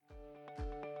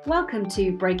Welcome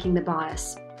to Breaking the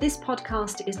Bias. This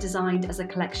podcast is designed as a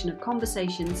collection of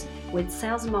conversations with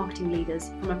sales and marketing leaders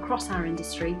from across our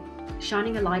industry,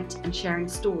 shining a light and sharing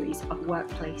stories of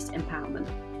workplace empowerment.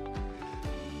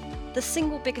 The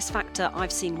single biggest factor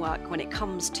I've seen work when it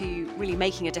comes to really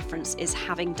making a difference is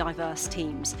having diverse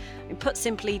teams. And put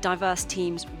simply, diverse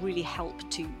teams really help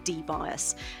to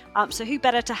de-bias. So who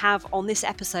better to have on this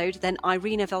episode than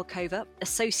Irina Velkova,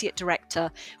 Associate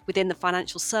Director within the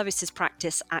Financial Services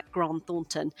Practice at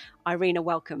Thornton. Irina,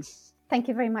 welcome. Thank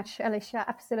you very much, Alicia.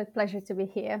 Absolute pleasure to be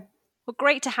here. Well,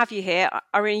 great to have you here.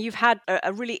 Irina, you've had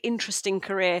a really interesting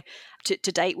career to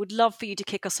date. Would love for you to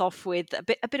kick us off with a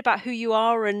bit about who you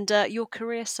are and your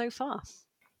career so far.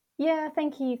 Yeah,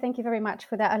 thank you. Thank you very much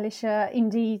for that, Alicia.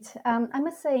 Indeed. I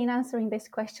must say, in answering this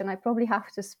question, I probably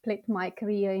have to split my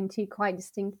career into quite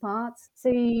distinct parts.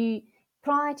 So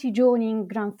prior to joining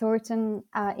Thornton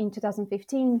in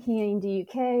 2015 here in the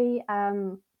UK,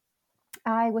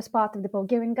 I was part of the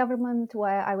Bulgarian government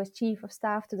where I was Chief of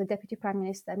Staff to the Deputy Prime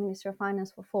Minister and Minister of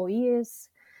Finance for 4 years.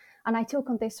 And I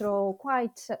took on this role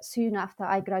quite soon after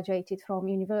I graduated from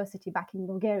university back in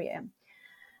Bulgaria.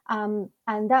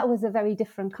 And that was a very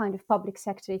different kind of public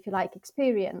sector, if you like,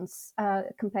 experience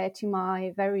compared to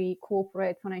my very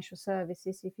corporate financial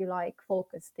services, if you like,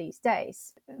 focus these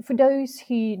days. For those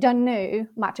who don't know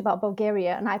much about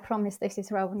Bulgaria, and I promise this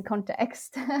is relevant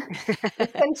context,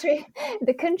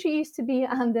 the country used to be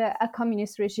under a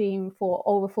communist regime for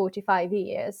over 45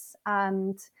 years.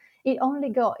 And it only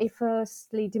got a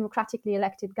firstly democratically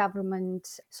elected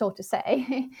government, so to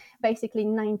say, basically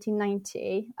in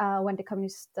 1990, when the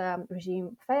communist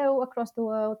regime fell across the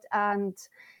world. And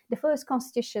the first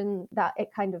constitution that it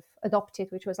kind of adopted,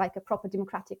 which was like a proper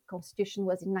democratic constitution,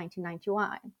 was in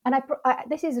 1991. And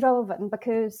this is relevant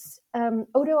because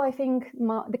although I think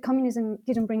the communism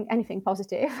didn't bring anything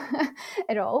positive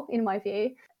at all, in my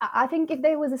view, I think if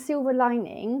there was a silver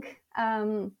lining,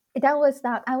 that was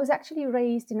that I was actually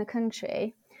raised in a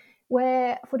country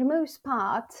where, for the most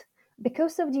part,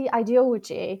 because of the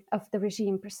ideology of the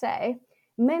regime per se,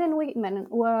 men and women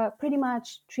were pretty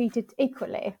much treated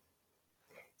equally.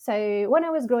 So when I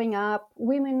was growing up,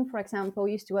 women, for example,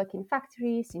 used to work in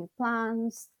factories, in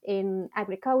plants, in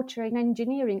agriculture, in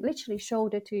engineering, literally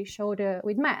shoulder to shoulder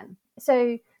with men.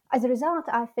 So as a result,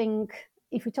 I think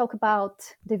if we talk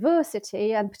about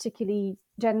diversity and particularly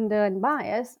gender and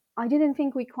bias, I didn't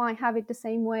think we quite have it the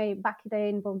same way back there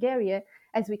in Bulgaria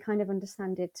as we kind of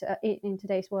understand it in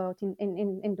today's world,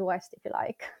 in the West, if you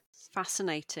like.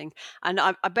 Fascinating. And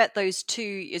I bet those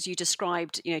two, as you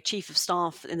described, Chief of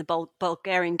Staff in the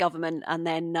Bulgarian government and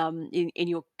then in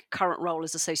your current role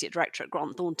as Associate Director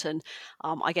at Thornton,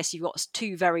 I guess you've got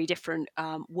two very different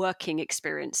working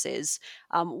experiences.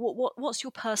 What's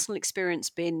your personal experience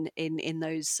been in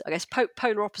those, I guess,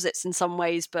 polar opposites in some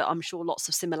ways, but I'm sure lots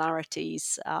of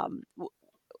similarities?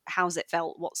 How's it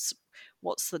felt?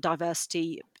 What's the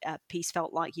diversity piece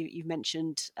felt like? You've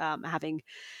mentioned having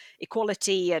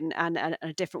equality and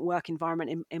a different work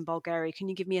environment in Bulgaria. Can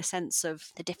you give me a sense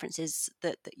of the differences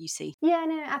that you see? Yeah,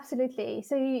 no, absolutely.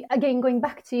 So again, going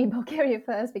back to Bulgaria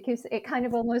first, because it kind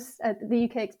of almost the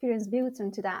UK experience built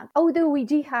into that. Although we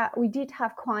did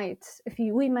have quite a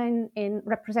few women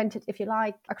represented, if you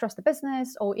like, across the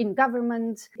business or in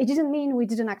government, it didn't mean we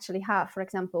didn't actually have, for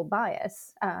example,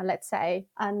 bias, let's say,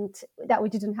 and that we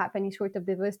didn't have any sort of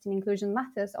diversity and inclusion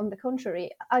matters. On the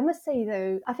contrary, I must say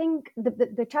though, I think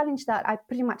the challenge that I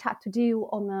pretty much had to do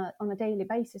on a daily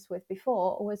basis with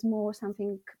before was more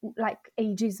something like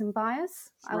ageism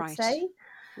bias, I would say.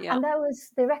 Yeah. And that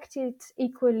was directed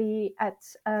equally at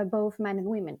both men and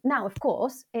women. Now, of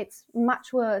course, it's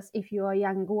much worse if you're a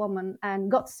young woman,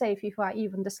 and God save if you are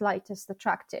even the slightest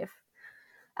attractive.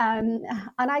 And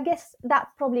I guess that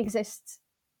probably exists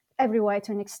everywhere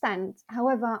to an extent.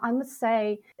 However, I must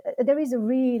say there is a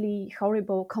really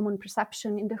horrible common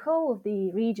perception in the whole of the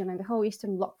region and the whole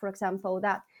Eastern Bloc, for example,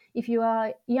 that if you are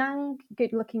a young,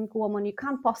 good-looking woman, you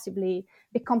can't possibly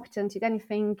be competent at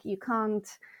anything, you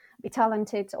can't be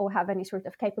talented or have any sort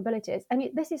of capabilities.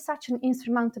 And this is such an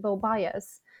insurmountable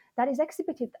bias that is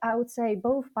exhibited, I would say,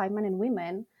 both by men and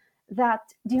women,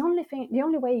 that the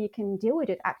only way you can deal with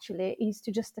it actually is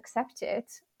to just accept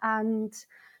it and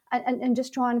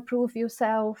just try and prove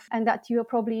yourself and that you're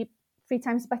probably 3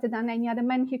 times better than any other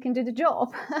man who can do the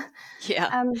job.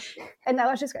 Yeah. And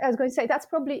I was going to say that's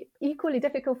probably equally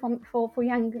difficult for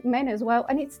young men as well.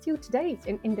 And it's still today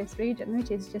in this region,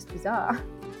 which is just bizarre.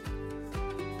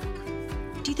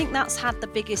 Do you think that's had the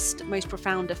biggest, most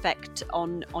profound effect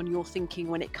on your thinking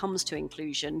when it comes to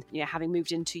inclusion? Having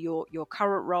moved into your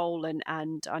current role, and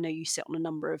I know you sit on a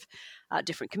number of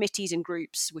different committees and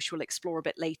groups, which we'll explore a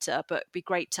bit later. But it'd be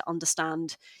great to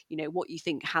understand, what you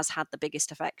think has had the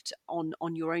biggest effect on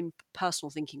your own personal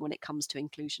thinking when it comes to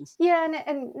inclusion. Yeah,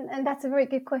 and that's a very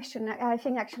good question. I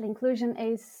think actually inclusion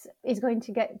is going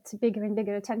to get bigger and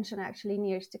bigger attention actually in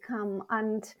years to come.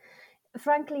 And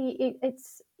frankly,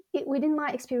 it's within my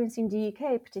experience in the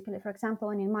UK, particularly, for example,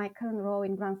 and in my current role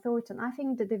in Grant Thornton, I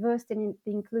think the diversity and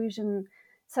the inclusion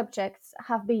subjects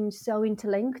have been so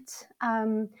interlinked.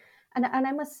 And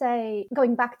I must say,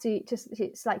 going back to just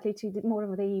slightly to more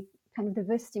of the kind of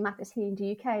diversity matters here in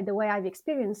the UK, the way I've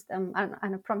experienced them, and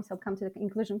I promise I'll come to the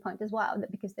inclusion point as well,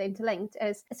 because they're interlinked,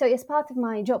 is so as part of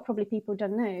my job, probably people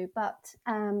don't know, but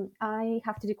I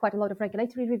have to do quite a lot of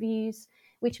regulatory reviews,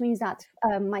 which means that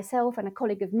myself and a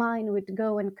colleague of mine would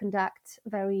go and conduct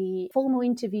very formal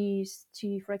interviews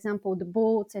to, for example, the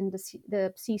boards and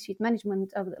the C-suite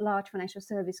management of large financial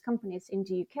service companies in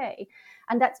the UK.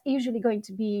 And that's usually going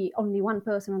to be only one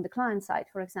person on the client side,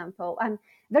 for example. And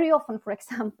very often, for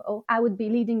example, I would be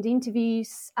leading the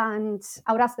interviews and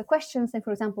I would ask the questions. And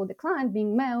for example, the client,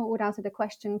 being male, would answer the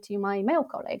question to my male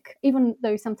colleague, even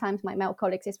though sometimes my male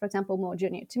colleague is, for example, more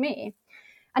junior to me.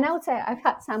 And I would say I've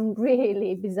had some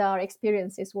really bizarre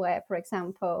experiences where, for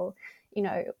example,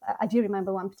 I do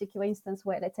remember one particular instance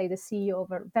where, let's say, the CEO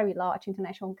of a very large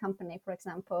international company, for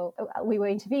example, we were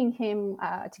interviewing him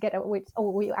together with,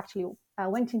 or we actually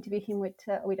went to interview him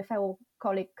with a fellow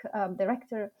colleague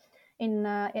director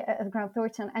at Grant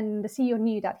Thornton, and the CEO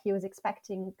knew that he was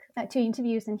expecting 2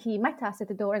 interviews, and he met us at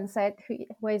the door and said,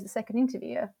 "Where's the second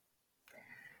interviewer?"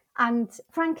 And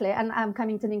frankly, and I'm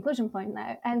coming to the inclusion point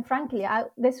now, and frankly,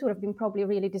 this would have been probably a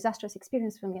really disastrous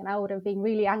experience for me, and I would have been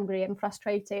really angry and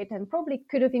frustrated and probably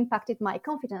could have impacted my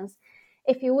confidence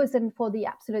if it wasn't for the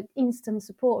absolute instant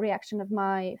support reaction of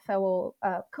my fellow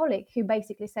colleague, who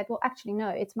basically said, "Well, actually, no,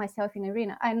 it's myself and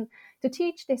Irina." And to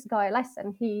teach this guy a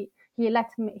lesson, he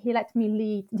let me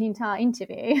lead the entire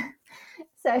interview.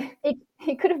 So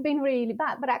it could have been really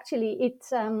bad, but actually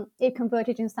it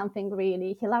converted in something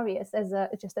really hilarious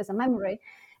just as a memory.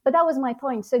 But that was my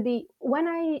point. So when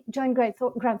I joined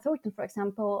Grant Thornton, for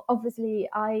example, obviously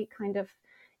I kind of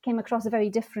came across a very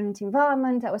different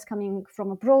environment. I was coming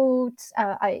from abroad.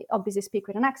 I obviously speak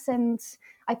with an accent.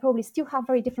 I probably still have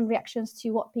very different reactions to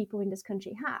what people in this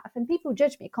country have. And people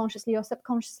judge me consciously or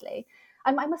subconsciously.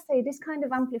 And I must say, this kind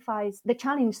of amplifies the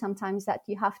challenge sometimes that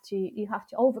you have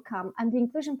to overcome. And the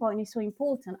inclusion point is so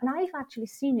important. And I've actually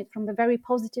seen it from the very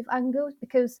positive angle,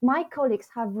 because my colleagues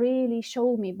have really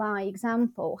shown me by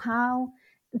example how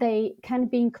they can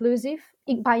be inclusive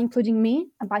by including me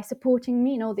and by supporting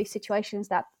me in all these situations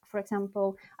that, for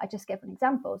example, I just gave an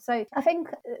example. So I think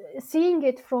seeing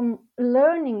it from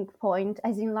learning point,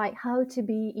 as in like how to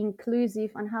be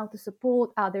inclusive and how to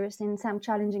support others in some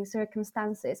challenging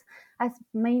circumstances, has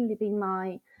mainly been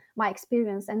my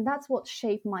experience. And that's what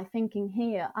shaped my thinking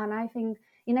here. And I think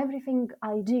in everything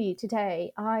I do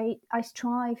today, I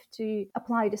strive to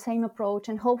apply the same approach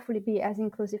and hopefully be as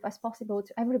inclusive as possible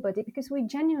to everybody, because we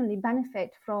genuinely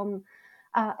benefit from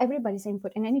everybody's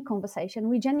input in any conversation.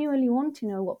 We genuinely want to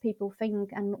know what people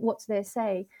think and what they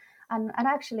say. And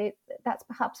actually, that's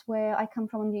perhaps where I come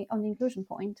from on the inclusion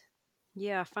point.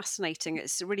 Yeah, fascinating.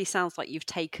 It really sounds like you've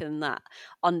taken that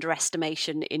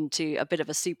underestimation into a bit of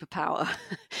a superpower,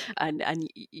 and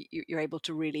you're able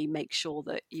to really make sure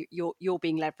that you're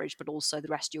being leveraged, but also the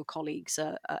rest of your colleagues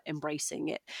are embracing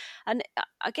it. And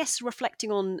I guess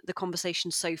reflecting on the conversation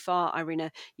so far,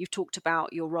 Irina, you've talked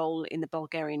about your role in the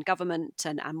Bulgarian government,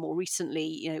 and more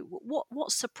recently,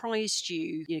 what surprised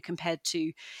you, compared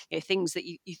to things that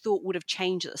you thought would have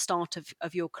changed at the start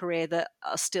of your career that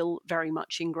are still very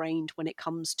much ingrained when it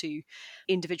comes to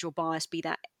individual bias, be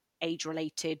that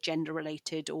age-related,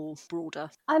 gender-related, or broader?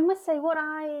 I must say, what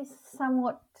I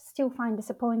somewhat still find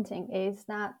disappointing is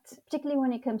that, particularly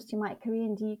when it comes to my career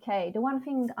in the UK, the one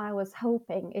thing I was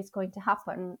hoping is going to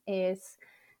happen is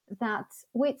that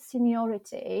with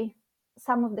seniority,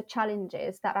 some of the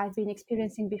challenges that I've been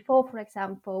experiencing before, for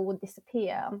example, would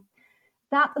disappear.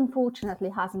 That unfortunately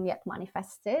hasn't yet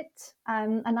manifested.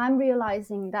 And I'm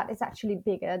realizing that it's actually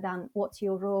bigger than what's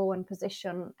your role and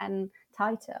position and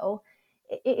title.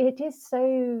 It is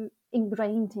so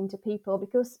ingrained into people,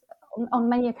 because on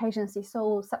many occasions it's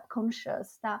so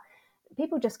subconscious that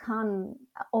people just can't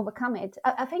overcome it.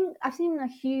 I think I've seen a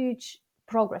huge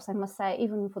progress, I must say,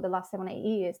 even for the last 7-8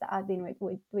 years that I've been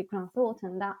with Grant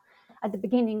Thornton, that at the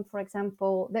beginning, for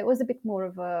example, there was a bit more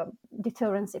of a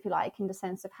deterrence, if you like, in the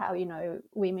sense of how,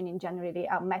 women in generally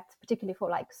are met, particularly for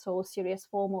like so serious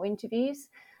formal interviews.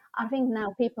 I think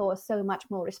now people are so much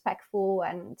more respectful,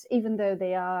 and even though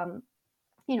they are,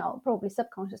 probably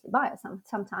subconsciously biased,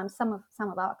 sometimes some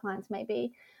of our clients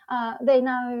maybe, they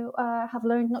now have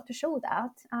learned not to show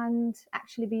that and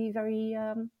actually be very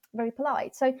very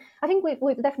polite. So I think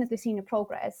we've definitely seen a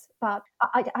progress, but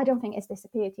I don't think it's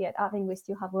disappeared yet. I think we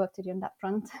still have work to do on that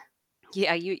front.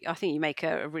 Yeah, I think you make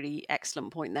a really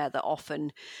excellent point there that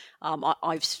often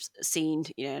I've seen,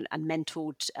 and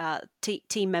mentored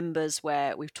team members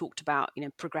where we've talked about,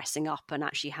 progressing up and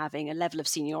actually having a level of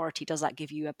seniority. Does that give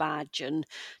you a badge, and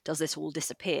does this all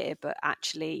disappear? But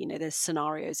actually, there's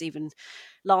scenarios. Even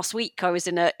last week, I was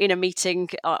in a meeting.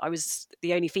 I was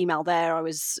the only female there. I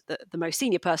was the most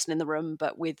senior person in the room,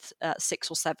 but with 6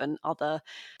 or 7 other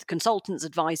consultants,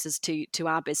 advisors to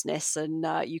our business, and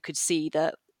you could see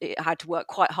that it had to work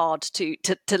quite hard to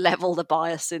level the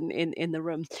bias in the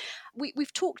room.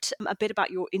 We've talked a bit about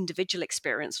your individual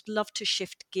experience. I'd love to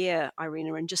shift gear,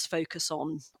 Irina, and just focus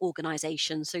on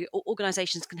organisations. So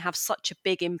organisations can have such a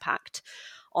big impact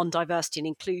on diversity and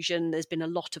inclusion. There's been a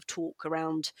lot of talk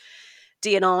around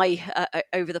D&I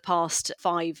over the past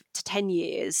 5 to 10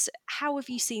 years. How have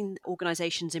you seen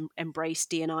organisations embrace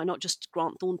D&I, not just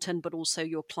Grant Thornton, but also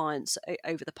your clients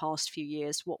over the past few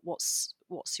years? What's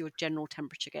your general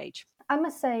temperature gauge? I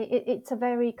must say it's a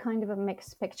very kind of a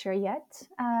mixed picture yet.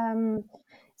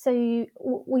 So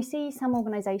we see some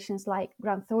organizations like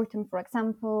Grant Thornton, for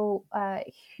example,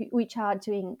 which are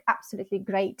doing absolutely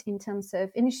great in terms of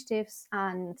initiatives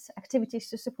and activities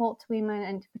to support women,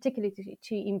 and particularly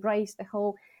to embrace the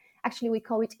whole, actually we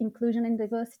call it inclusion and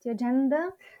diversity agenda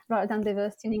rather than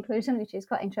diversity and inclusion, which is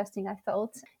quite interesting, I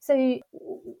thought. So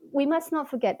we must not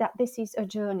forget that this is a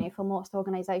journey for most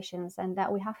organizations, and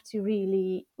that we have to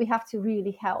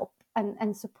really help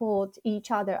and support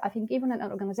each other, I think, even at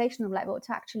an organizational level,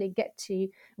 to actually get to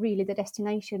really the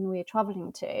destination we're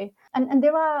traveling to. And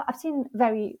there are, I've seen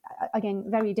very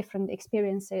different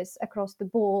experiences across the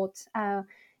board.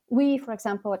 We, for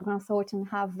example, at Grant Thornton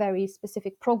have very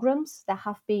specific programs that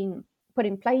have been put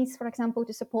in place, for example,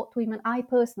 to support women. I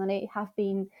personally have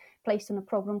been placed on a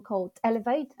program called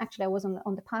Elevate. Actually, I was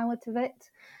on the pilot of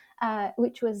it,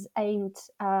 which was aimed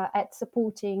at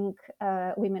supporting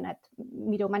women at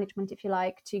middle management, if you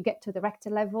like, to get to the director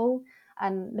level.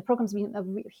 And the program's been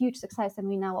a huge success, and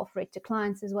we now offer it to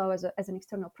clients as well as an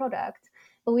external product.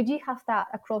 But we do have that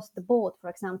across the board, for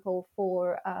example,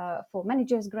 for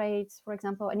managers grades, for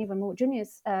example, and even more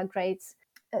juniors grades.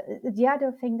 The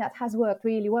other thing that has worked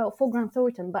really well for Grant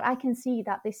Thornton, but I can see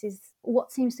that this is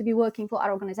what seems to be working for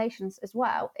our organizations as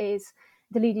well, is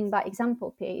the leading by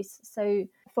example piece. So,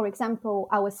 for example,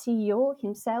 our CEO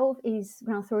himself is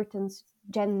Grant Thornton's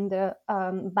gender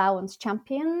balance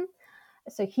champion.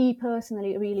 So he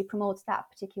personally really promotes that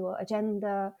particular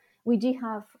agenda. We do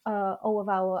have all of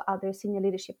our other senior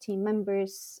leadership team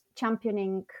members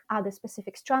championing other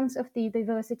specific strands of the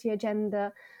diversity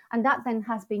agenda. And that then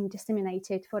has been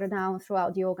disseminated further down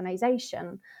throughout the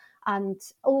organization. And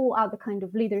all other kind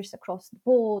of leaders across the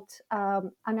board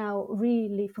are now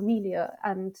really familiar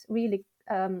and really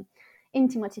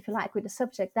intimate, if you like, with the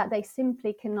subject, that they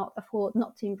simply cannot afford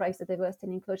not to embrace the diversity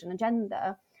and inclusion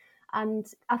agenda. And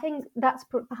I think that's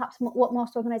perhaps what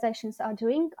most organizations are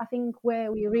doing. I think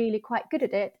where we're really quite good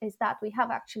at it is that we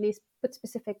have actually put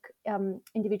specific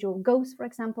individual goals, for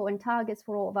example, and targets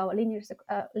for all of our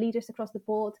leaders across the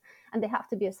board, and they have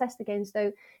to be assessed against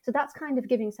those. So that's kind of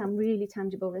giving some really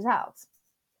tangible results.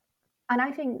 And I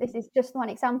think this is just one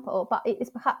example, but it is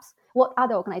perhaps what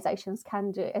other organizations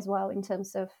can do as well in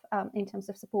terms of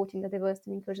supporting the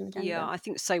diversity and inclusion agenda. Yeah, I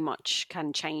think so much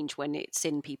can change when it's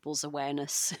in people's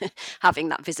awareness. Having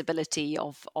that visibility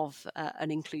of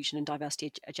an inclusion and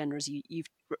diversity agenda, as you've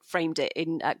framed it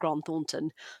at Grant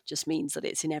Thornton, just means that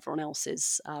it's in everyone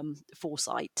else's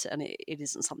foresight, and it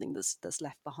isn't something that's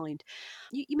left behind.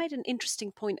 You made an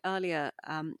interesting point earlier,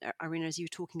 Irina, as you were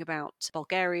talking about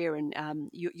Bulgaria and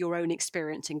your own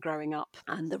experience in growing up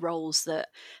and the roles that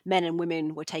men and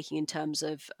women were taking in terms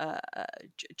of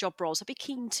job roles. I'd be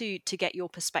keen to get your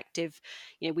perspective.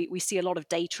 We see a lot of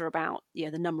data about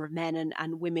the number of men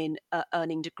and women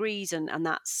earning degrees, and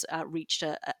that's reached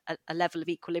a level of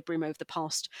equilibrium over the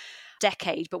past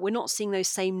decade, but we're not seeing those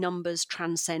same numbers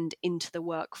transcend into the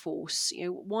workforce.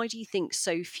 Why do you think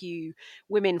so few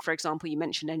women, for example, you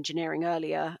mentioned engineering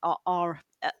earlier, are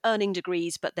earning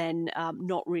degrees, but then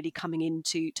not really coming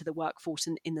into the workforce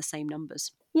in the same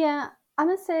numbers? Yeah, I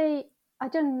must say, I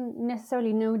don't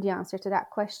necessarily know the answer to that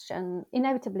question.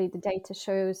 Inevitably, the data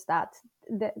shows that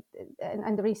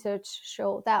and the research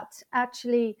show that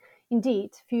actually,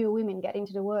 indeed, fewer women get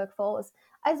into the workforce.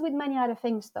 As with many other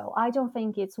things, though, I don't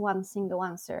think it's one single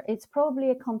answer. It's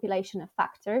probably a compilation of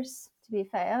factors, to be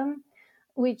fair,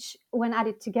 which, when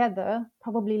added together,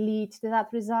 probably lead to that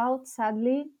result,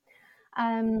 sadly.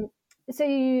 Um,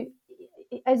 so,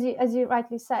 as you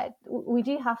rightly said, we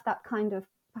do have that kind of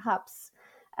perhaps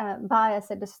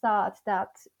bias at the start that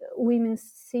women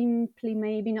simply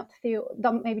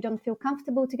don't feel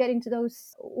comfortable to get into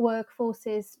those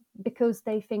workforces because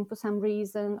they think for some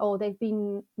reason, or they've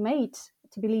been made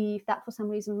to believe that for some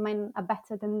reason men are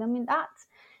better than them in that.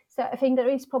 So I think there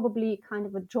is probably kind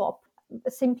of a drop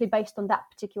simply based on that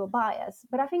particular bias.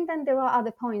 But I think then there are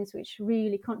other points which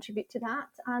really contribute to that.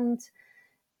 And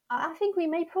I think we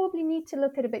may probably need to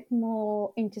look at a bit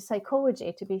more into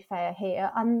psychology, to be fair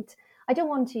here. And I don't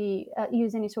want to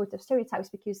use any sort of stereotypes,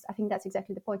 because I think that's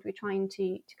exactly the point we're trying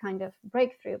to kind of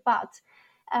break through. But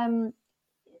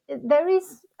there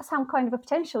is some kind of a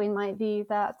potential, in my view,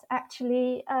 that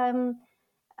actually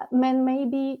men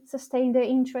maybe sustain their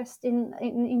interest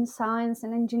in science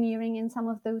and engineering in some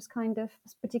of those kind of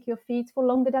particular fields for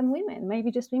longer than women.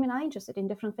 Maybe just women are interested in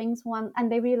different things,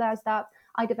 and they realize that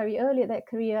either very early in their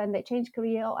career and they change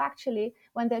career, or actually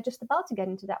when they're just about to get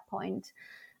into that point.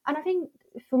 And I think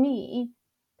for me,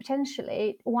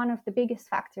 potentially one of the biggest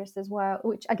factors as well,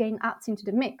 which again adds into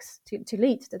the mix to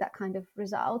lead to that kind of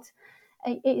result,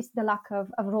 is the lack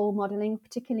of role modeling,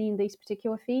 particularly in these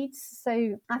particular fields.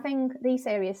 So I think these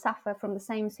areas suffer from the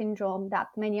same syndrome that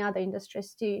many other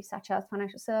industries do, such as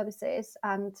financial services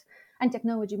and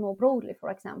technology more broadly,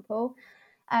 for example,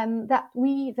 that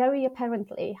we very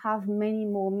apparently have many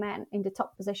more men in the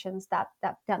top positions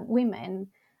than women.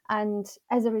 And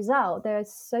as a result, there are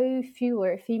so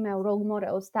fewer female role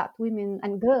models that women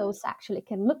and girls actually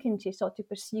can look into, so to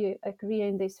pursue a career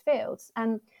in these fields.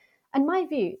 And in my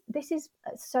view, this is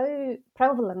so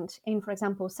prevalent in, for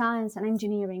example, science and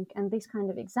engineering and these kind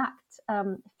of exact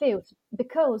fields,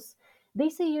 because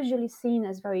these are usually seen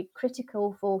as very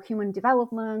critical for human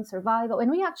development, survival.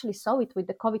 And we actually saw it with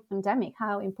the COVID pandemic,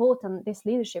 how important this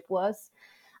leadership was.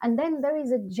 And then there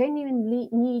is a genuine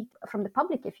need from the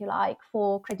public, if you like,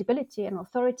 for credibility and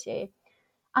authority.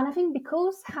 And I think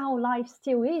because how life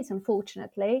still is,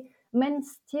 unfortunately, men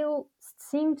still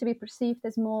seem to be perceived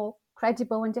as more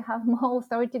credible and to have more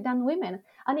authority than women.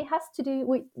 And it has to do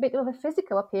with a bit of a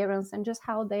physical appearance and just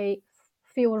how they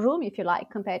feel room, if you like,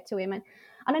 compared to women.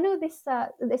 And I know this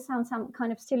sounds some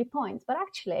kind of silly points, but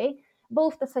actually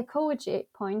both the psychology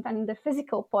point and the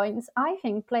physical points, I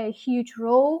think, play a huge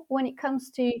role when it comes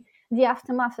to the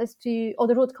aftermath or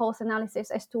the root cause analysis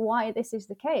as to why this is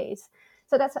the case.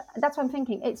 So that's what I'm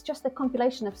thinking. It's just a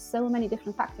compilation of so many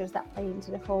different factors that play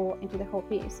into the whole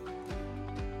piece.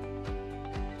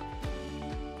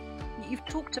 You've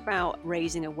talked about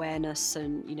raising awareness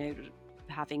and,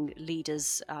 having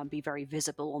leaders be very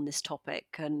visible on this topic,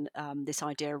 and this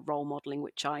idea of role modeling,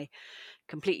 which I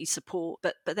completely support.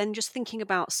 But then just thinking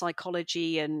about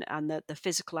psychology and the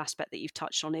physical aspect that you've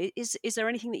touched on, is there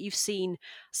anything that you've seen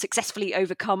successfully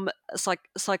overcome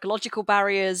psychological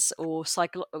barriers or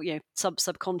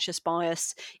subconscious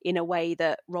bias in a way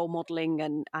that role modeling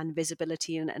and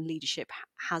visibility and leadership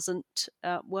hasn't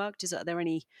worked? Are there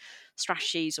any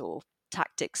strategies or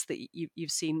tactics that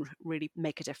you've seen really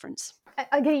make a difference?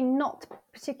 Again, not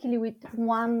particularly with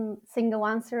one single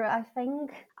answer. I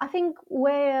think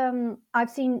where I've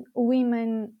seen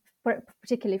women,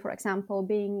 particularly, for example,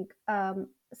 being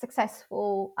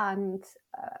successful, and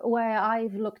where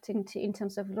I've looked into in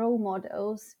terms of role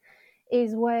models,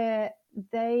 is where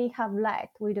they have led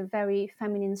with a very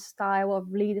feminine style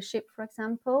of leadership, for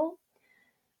example.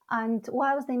 And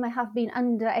whilst they may have been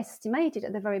underestimated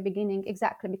at the very beginning,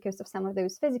 exactly because of some of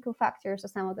those physical factors or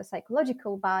some of the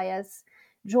psychological bias,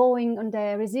 drawing on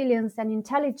their resilience and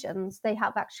intelligence, they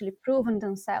have actually proven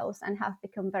themselves and have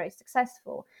become very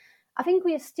successful. I think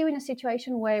we are still in a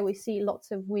situation where we see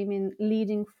lots of women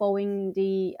leading, following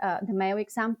the male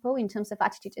example in terms of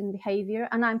attitude and behavior.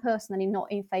 And I'm personally not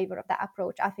in favor of that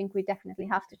approach. I think we definitely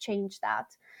have to change that.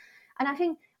 And I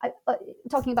think,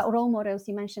 talking about role models,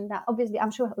 you mentioned that. Obviously, I'm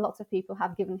sure lots of people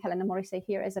have given Helena Morrissey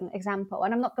here as an example.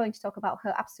 And I'm not going to talk about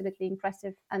her absolutely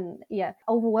impressive and,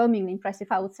 overwhelmingly impressive,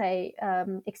 I would say,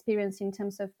 experience in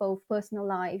terms of both personal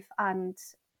life and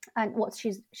what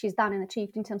she's done and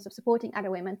achieved in terms of supporting other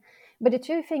women. But the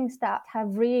two things that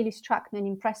have really struck me and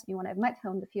impressed me when I've met her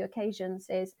on a few occasions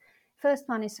is, first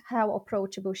one is how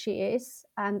approachable she is,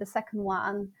 and the second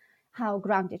one, how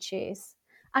grounded she is.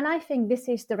 And I think this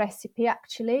is the recipe,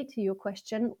 actually, to your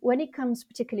question. When it comes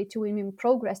particularly to women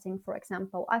progressing, for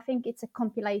example, I think it's a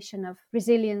compilation of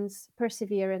resilience,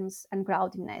 perseverance, and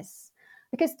groundedness.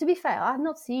 Because to be fair, I've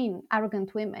not seen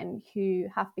arrogant women who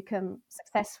have become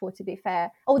successful, to be fair.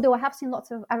 Although I have seen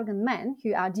lots of arrogant men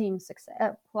who are deemed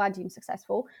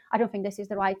successful. I don't think this is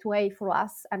the right way for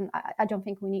us. And I don't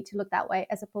think we need to look that way,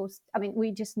 as opposed, I mean,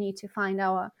 we just need to find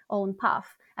our own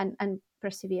path and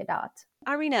persevere that.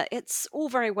 Irina, it's all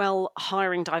very well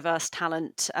hiring diverse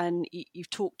talent, and you've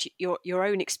talked your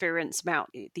own experience about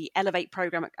the Elevate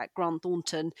program at Grant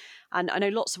Thornton, and I know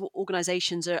lots of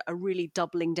organisations are really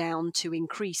doubling down to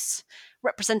increase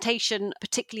representation,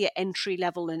 particularly at entry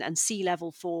level and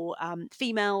C-level for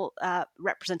female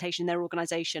representation in their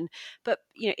organisation. But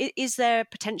is there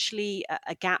potentially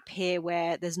a gap here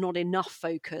where there's not enough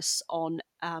focus on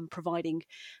providing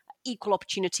equal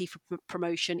opportunity for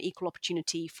promotion, equal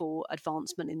opportunity for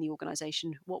advancement in the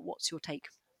organisation? What's your take?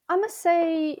 I must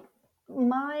say,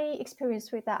 my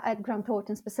experience with that at Grant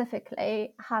Thornton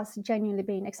specifically has genuinely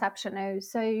been exceptional.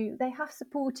 So they have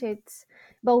supported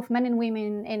both men and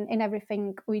women in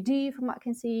everything we do, from what I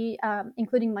can see,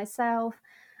 including myself.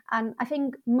 And I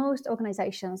think most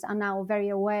organizations are now very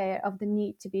aware of the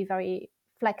need to be very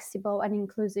flexible and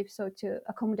inclusive, so to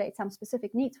accommodate some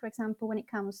specific needs, for example, when it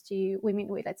comes to women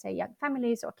with, let's say, young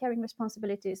families or caring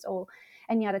responsibilities or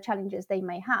any other challenges they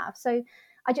may have. So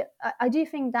I do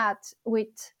think that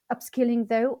with upskilling,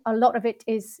 though, a lot of it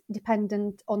is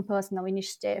dependent on personal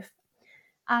initiative.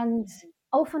 And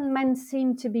often men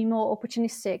seem to be more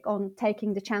opportunistic on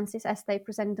taking the chances as they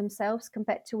present themselves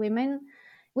compared to women,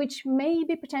 which may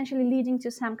be potentially leading to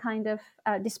some kind of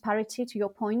disparity, to your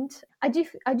point. I do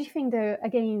think, though,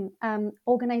 again,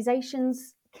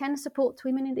 organizations can support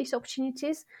women in these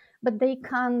opportunities, but they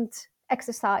can't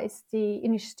exercise the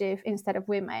initiative instead of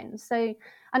women. So,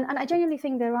 and I genuinely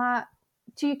think there are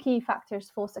two key factors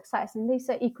for success, and these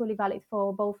are equally valid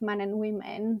for both men and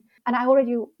women. And I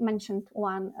already mentioned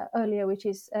one earlier, which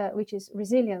is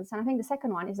resilience. And I think the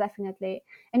second one is definitely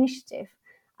initiative.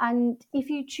 And if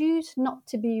you choose not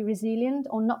to be resilient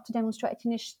or not to demonstrate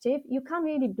initiative, you can't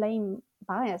really blame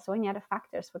bias or any other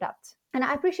factors for that. And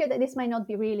I appreciate that this may not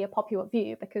be really a popular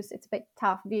view because it's a bit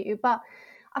tough view, but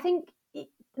I think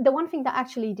the one thing that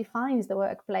actually defines the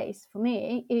workplace for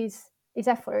me is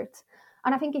effort.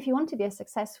 And I think if you want to be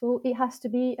successful, it has to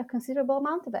be a considerable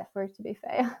amount of effort, to be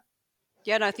fair.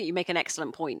 Yeah, no, I think you make an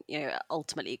excellent point.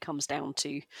 Ultimately, it comes down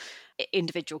to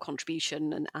individual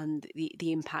contribution and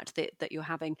the impact that you're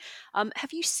having.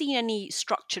 Have you seen any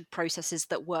structured processes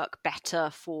that work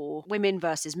better for women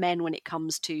versus men when it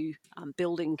comes to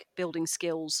building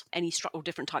skills? Any or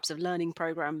different types of learning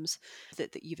programs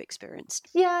that you've experienced?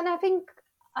 Yeah, and I think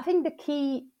the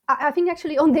key. I think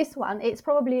actually on this one, it's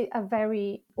probably a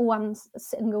very one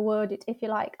single worded, if you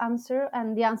like, answer,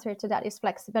 and the answer to that is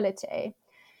flexibility.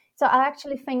 So I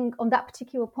actually think on that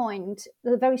particular point,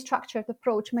 the very structured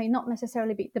approach may not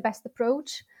necessarily be the best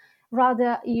approach.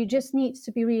 Rather, you just need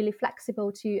to be really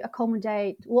flexible to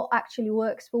accommodate what actually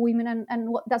works for women and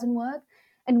what doesn't work.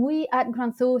 And we at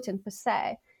Grant Thornton, per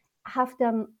se, have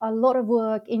done a lot of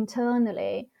work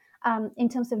internally in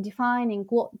terms of defining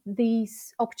what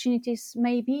these opportunities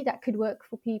may be that could work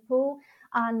for people.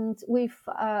 And we've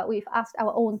asked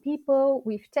our own people,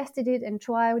 we've tested it and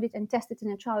trialed it and tested it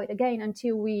and trialed it again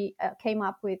until we came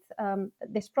up with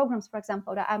these programs, for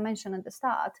example, that I mentioned at the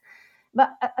start.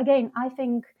 But again, I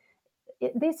think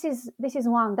this is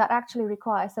one that actually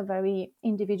requires a very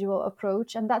individual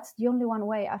approach, and that's the only one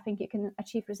way I think you can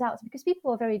achieve results, because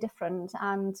people are very different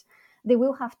and they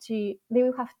will have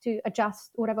to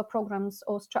adjust whatever programs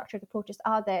or structured approaches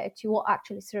are there to what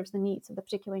actually serves the needs of the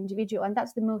particular individual. And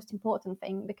that's the most important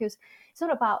thing, because it's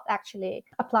not about actually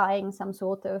applying some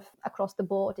sort of across the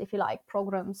board, if you like,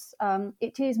 programs.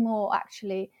 It is more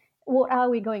actually, what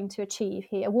are we going to achieve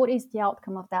here? What is the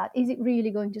outcome of that? Is it really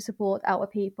going to support our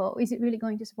people? Is it really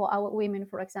going to support our women,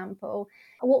 for example?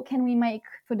 What can we make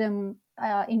for them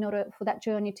in order for that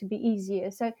journey to be easier?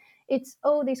 So it's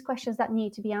all these questions that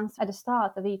need to be answered at the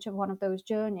start of each of one of those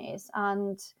journeys.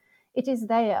 And it is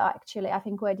there, actually, I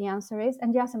think, where the answer is.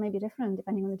 And the answer may be different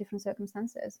depending on the different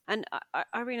circumstances. And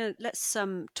Irina, let's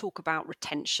talk about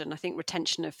retention. I think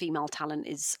retention of female talent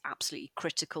is absolutely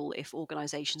critical if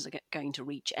organisations are going to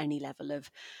reach any level of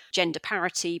gender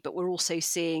parity. But we're also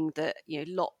seeing that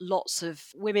lots of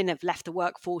women have left the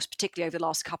workforce, particularly over the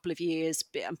last couple of years,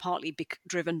 and partly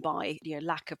driven by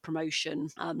lack of promotion,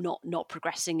 not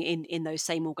progressing in those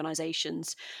same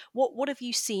organisations. What have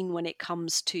you seen when it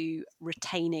comes to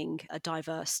retaining a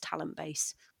diverse talent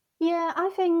base? Yeah, I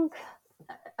think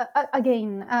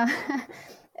again,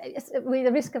 with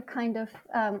the risk of kind of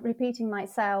repeating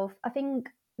myself, I think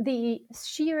the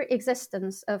sheer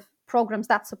existence of programs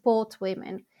that support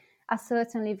women are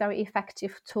certainly a very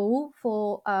effective tool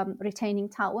for retaining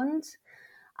talent,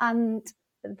 and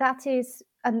that is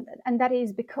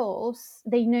because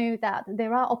they know that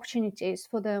there are opportunities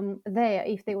for them there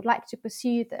if they would like to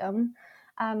pursue them.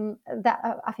 That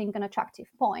are, I think, an attractive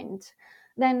point.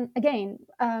 Then again,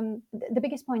 the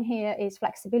biggest point here is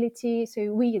flexibility.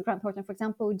 So we at Grant Thornton, for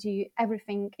example, do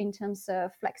everything in terms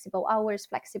of flexible hours,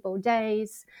 flexible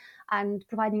days, and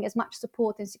providing as much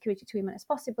support and security to women as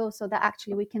possible, so that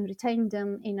actually we can retain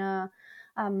them in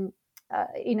an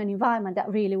environment that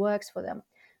really works for them.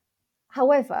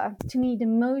 However, to me, the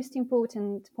most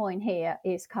important point here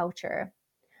is culture.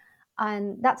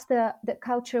 And that's the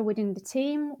culture within the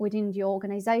team, within the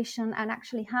organization, and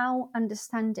actually how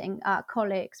understanding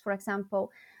colleagues, for example,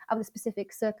 of the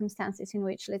specific circumstances in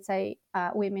which, let's say,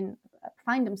 women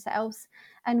find themselves,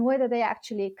 and whether they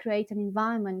actually create an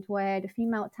environment where the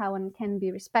female talent can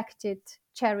be respected,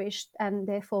 cherished, and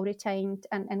therefore retained,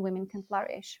 and women can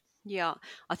flourish. Yeah,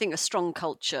 I think a strong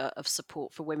culture of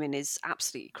support for women is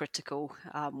absolutely critical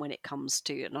when it comes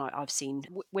to, and I've seen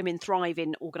women thrive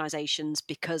in organisations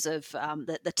because of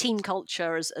the team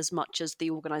culture as much as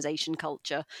the organisation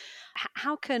culture.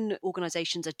 How can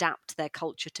organisations adapt their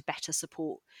culture to better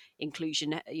support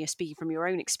inclusion? Speaking from your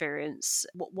own experience,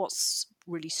 what's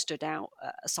really stood out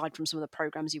aside from some of the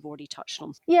programs you've already touched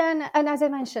on? Yeah, and as I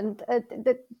mentioned,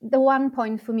 the one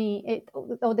point for me,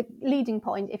 or the leading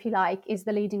point, if you like, is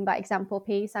the leading by example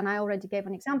piece. And I already gave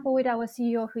an example with our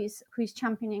CEO who's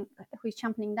championing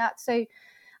that. So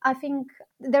I think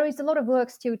there is a lot of work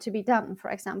still to be done, for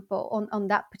example, on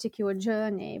that particular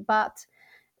journey. But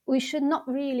we should not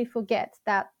really forget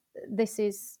that this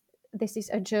is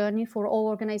a journey for all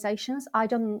organizations. I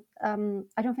don't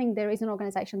think there is an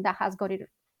organization that has got it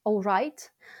all right.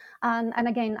 And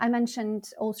again, I mentioned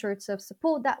all sorts of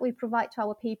support that we provide to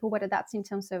our people, whether that's in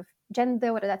terms of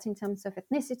gender, whether that's in terms of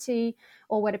ethnicity,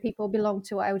 or whether people belong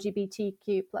to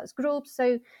LGBTQ plus groups.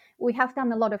 So we have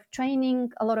done a lot of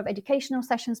training, a lot of educational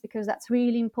sessions, because that's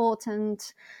really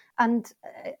important. And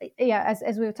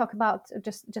as we talk about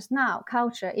just now,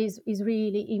 culture is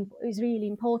really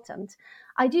important.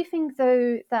 I do think,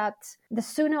 though, that the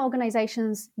sooner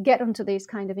organizations get onto this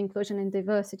kind of inclusion and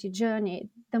diversity journey,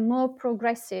 the more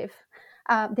progressive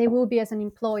they will be as an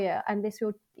employer, and this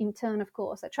will in turn, of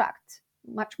course, attract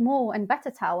much more and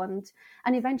better talent,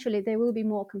 and eventually they will be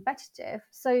more competitive.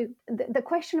 So the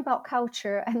question about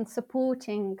culture and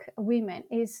supporting women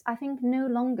is, I think, no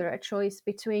longer a choice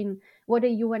between whether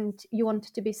you want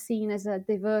to be seen as a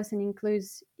diverse and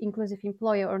inclusive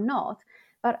employer or not,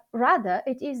 but rather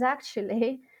it is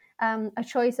actually a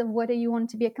choice of whether you want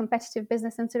to be a competitive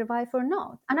business and survive or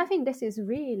not. And I think this is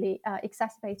really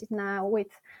exacerbated now with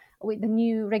the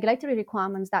new regulatory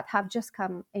requirements that have just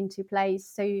come into place.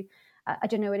 So I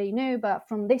don't know whether you know, but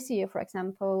from this year, for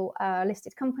example,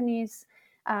 listed companies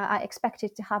are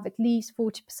expected to have at least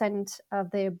 40% of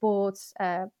their boards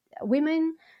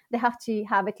women. They have to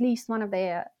have at least one of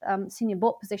their senior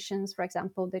board positions, for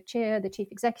example, the chair, the chief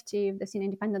executive, the senior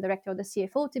independent director, or the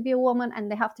CFO, to be a woman, and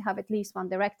they have to have at least one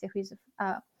director who is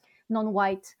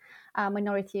non-white,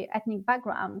 minority ethnic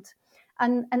background.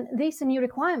 And these are new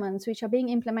requirements which are being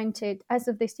implemented as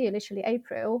of this year, literally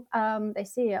April,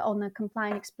 this year, on a comply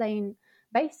and explain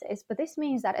basis. But this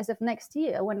means that as of next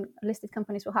year, when listed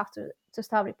companies will have to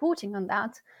start reporting on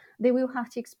that, they will have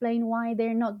to explain why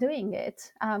they're not doing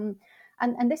it.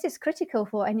 And this is critical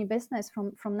for any business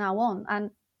from now on.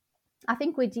 And I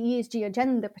think with the ESG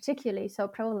agenda particularly so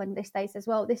prevalent these days as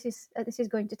well, this is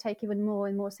going to take even more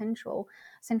and more central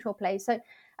place. So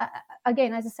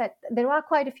again, as I said, there are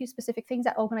quite a few specific things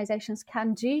that organizations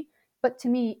can do, but to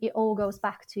me, it all goes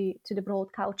back to the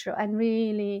broad culture and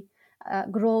really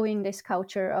growing this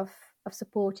culture of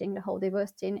supporting the whole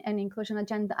diversity and inclusion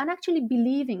agenda and actually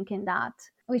believing in that,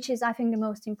 which is, I think, the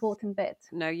most important bit.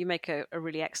 No, you make a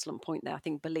really excellent point there. I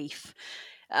think belief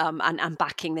and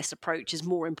backing this approach is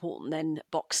more important than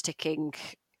box ticking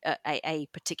a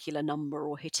particular number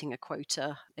or hitting a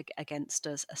quota against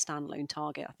a standalone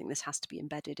target. I think this has to be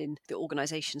embedded in the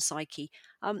organisation psyche.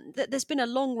 There's been a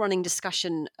long-running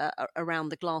discussion around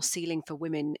the glass ceiling for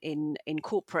women in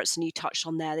corporates, and you touched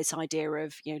on there this idea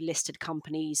of listed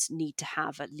companies need to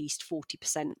have at least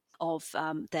 40% of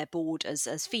their board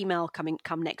as female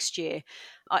come next year.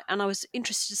 And I was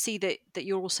interested to see that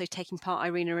you're also taking part,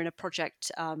 Irina, in a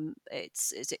project.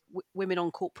 Is it Women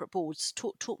on Corporate Boards?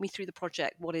 Talk me through the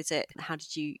project. What is it? How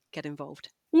did you get involved?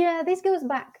 Yeah, this goes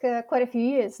back quite a few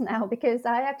years now, because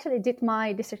I actually did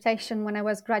my dissertation when I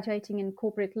was graduating in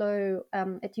corporate law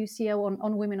at UCO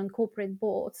on women on corporate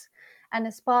boards. And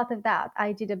as part of that,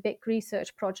 I did a big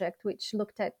research project which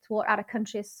looked at what other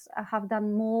countries have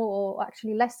done more or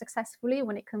actually less successfully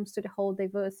when it comes to the whole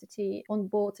diversity on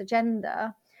boards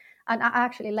agenda. And I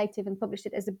actually later even published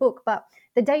it as a book. But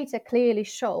the data clearly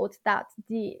showed that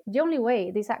the only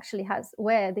way this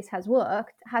has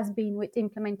worked has been with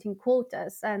implementing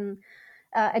quotas. And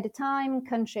at the time,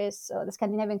 the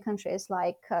Scandinavian countries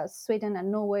like Sweden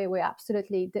and Norway were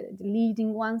absolutely the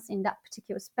leading ones in that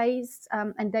particular space,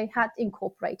 and they had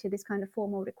incorporated this kind of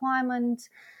formal requirement.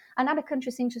 And other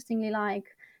countries, interestingly, like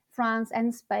France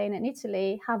and Spain and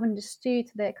Italy, have understood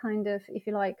the kind of, if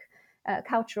you like,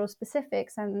 cultural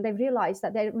specifics, and they realized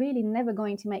that they're really never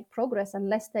going to make progress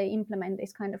unless they implement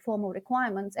these kind of formal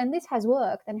requirements. And this has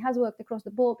worked, and it has worked across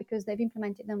the board because they've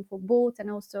implemented them for boards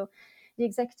and also the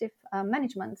executive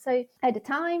management. So at the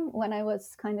time when I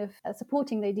was kind of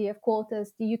supporting the idea of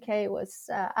quotas, the UK was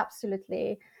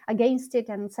absolutely against it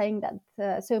and saying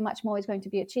that so much more is going to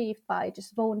be achieved by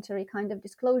just voluntary kind of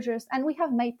disclosures. And we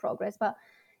have made progress, but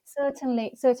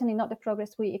certainly not the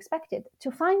progress we expected.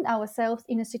 To find ourselves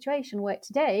in a situation where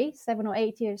today, 7 or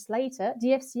 8 years later, the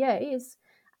FCA is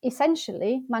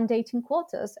essentially mandating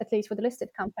quotas, at least for the listed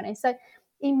companies. So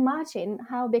imagine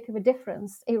how big of a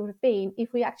difference it would have been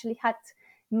if we actually had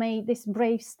made this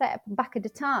brave step back at the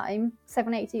time,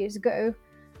 7, 8 years ago,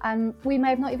 and we may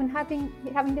have not even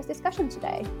having this discussion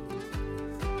today.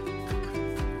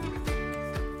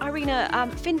 Irina,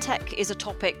 fintech is a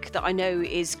topic that I know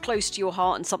is close to your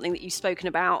heart and something that you've spoken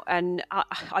about. And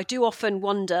I do often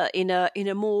wonder, in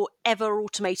a more ever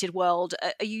automated world,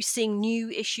 are you seeing new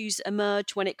issues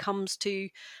emerge when it comes to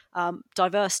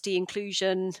diversity,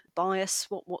 inclusion, bias?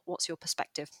 What's your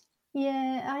perspective?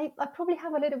 Yeah, I probably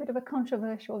have a little bit of a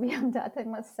controversial view on that, I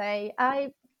must say.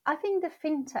 I think the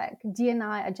fintech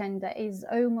D&I agenda is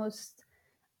almost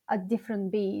a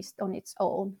different beast on its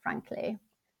own, frankly.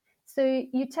 So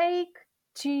you take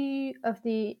two of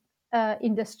the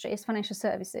industries, financial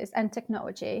services and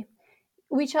technology,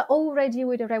 which are already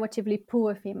with a relatively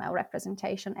poor female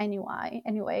representation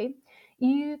anyway.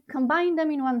 You combine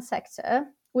them in one sector,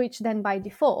 which then by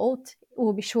default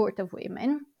will be short of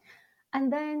women.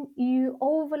 And then you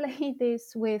overlay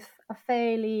this with a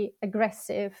fairly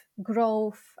aggressive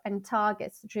growth and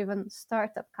targets driven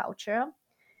startup culture.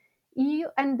 You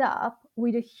end up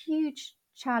with a huge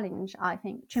challenge, I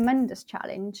think, tremendous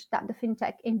challenge that the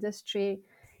fintech industry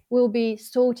will be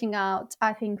sorting out,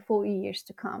 I think, for years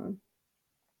to come.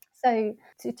 So,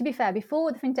 to be fair,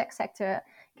 before the fintech sector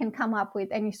can come up with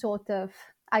any sort of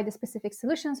either specific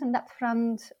solutions on that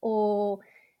front or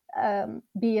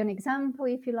be an example,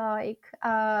 if you like,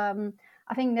 I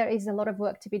think there is a lot of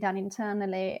work to be done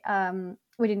internally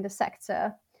within the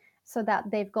sector so that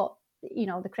they've got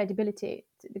the credibility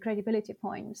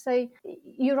point. So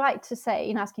you're right to say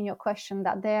in asking your question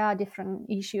that there are different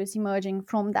issues emerging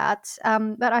from that,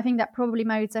 but I think that probably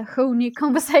merits a whole new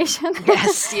conversation.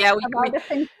 Yes, yeah,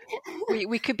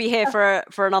 we could be here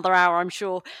for another hour, I'm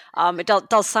sure. It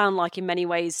does sound like in many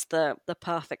ways the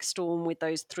perfect storm with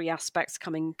those three aspects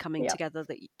coming together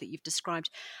that you've described.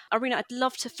 Irina, I'd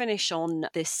love to finish on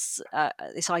this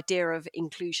idea of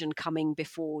inclusion coming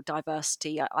before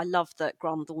diversity. I love that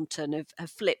Grant Thornton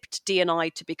have flipped D&I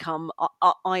to become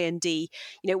I&D.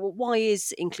 Why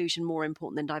is inclusion more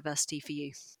important than diversity for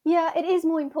you? Yeah, it is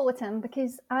more important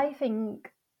because I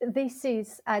think this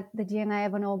is at the DNA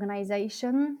of an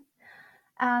organization.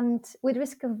 And with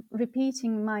risk of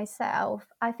repeating myself,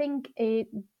 I think it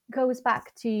goes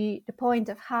back to the point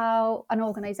of how an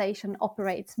organization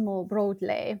operates more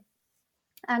broadly.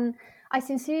 And I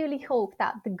sincerely hope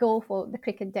that the goal for the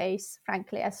cricket days,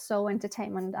 frankly, as so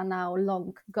entertainment, are now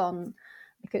long gone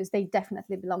because they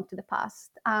definitely belong to the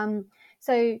past.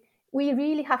 So we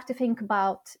really have to think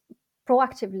about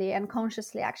proactively and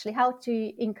consciously actually how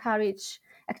to encourage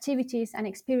activities and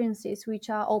experiences which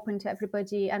are open to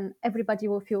everybody and everybody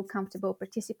will feel comfortable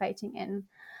participating in.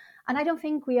 And I don't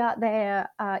think we are there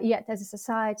yet as a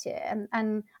society.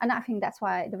 And I think that's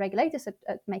why the regulators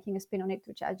are making a spin on it,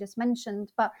 which I just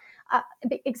mentioned. But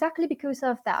exactly because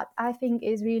of that, I think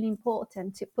is really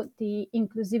important to put the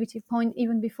inclusivity point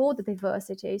even before the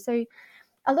diversity. So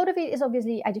a lot of it is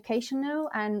obviously educational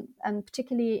and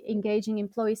particularly engaging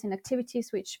employees in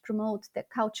activities which promote the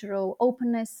cultural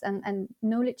openness and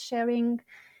knowledge sharing.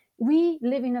 We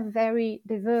live in a very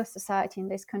diverse society in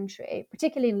this country,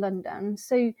 particularly in London.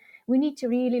 So we need to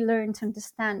really learn to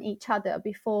understand each other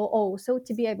before also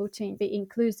to be able to be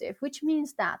inclusive, which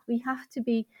means that we have to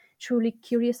be truly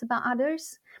curious about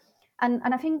others. And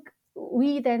I think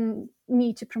we then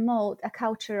need to promote a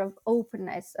culture of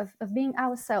openness, of being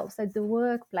ourselves at the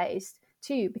workplace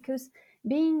too, because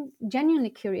being genuinely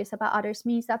curious about others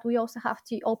means that we also have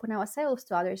to open ourselves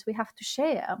to others. We have to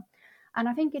share. And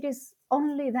I think it is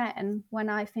only then when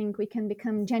I think we can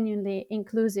become genuinely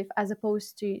inclusive, as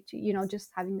opposed to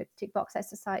just having the tick box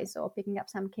exercise or picking up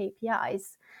some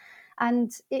KPIs.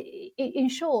 And in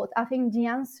short, I think the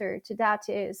answer to that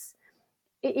is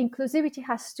inclusivity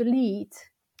has to lead,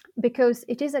 because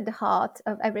it is at the heart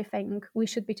of everything we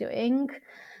should be doing.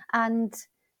 And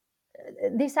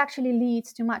this actually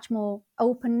leads to much more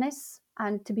openness,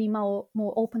 and to be more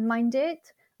open-minded,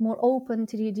 more open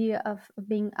to the idea of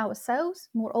being ourselves,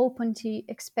 more open to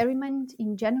experiment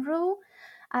in general,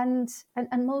 and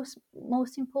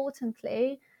most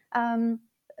importantly,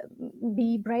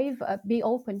 be braver, be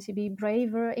open to be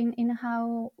braver in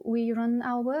how we run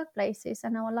our workplaces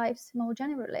and our lives more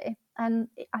generally. And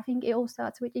I think it all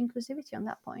starts with inclusivity on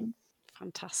that point.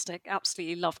 Fantastic.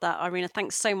 Absolutely love that. Irina,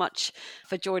 thanks so much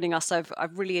for joining us. I've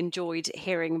really enjoyed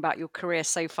hearing about your career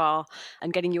so far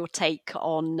and getting your take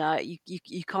on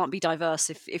you can't be diverse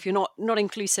if you're not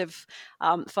inclusive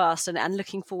first, and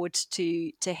looking forward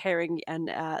to hearing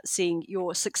and seeing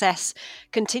your success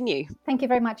continue. Thank you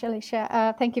very much,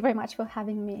 Alicia. Thank you very much for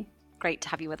having me. Great to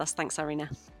have you with us. Thanks, Irina.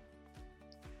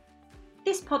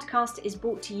 This podcast is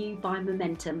brought to you by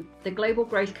Momentum, the global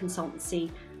growth consultancy,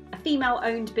 a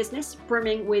female-owned business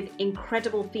brimming with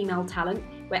incredible female talent.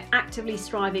 We're actively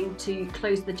striving to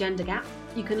close the gender gap.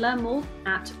 You can learn more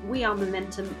at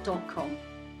wearemomentum.com.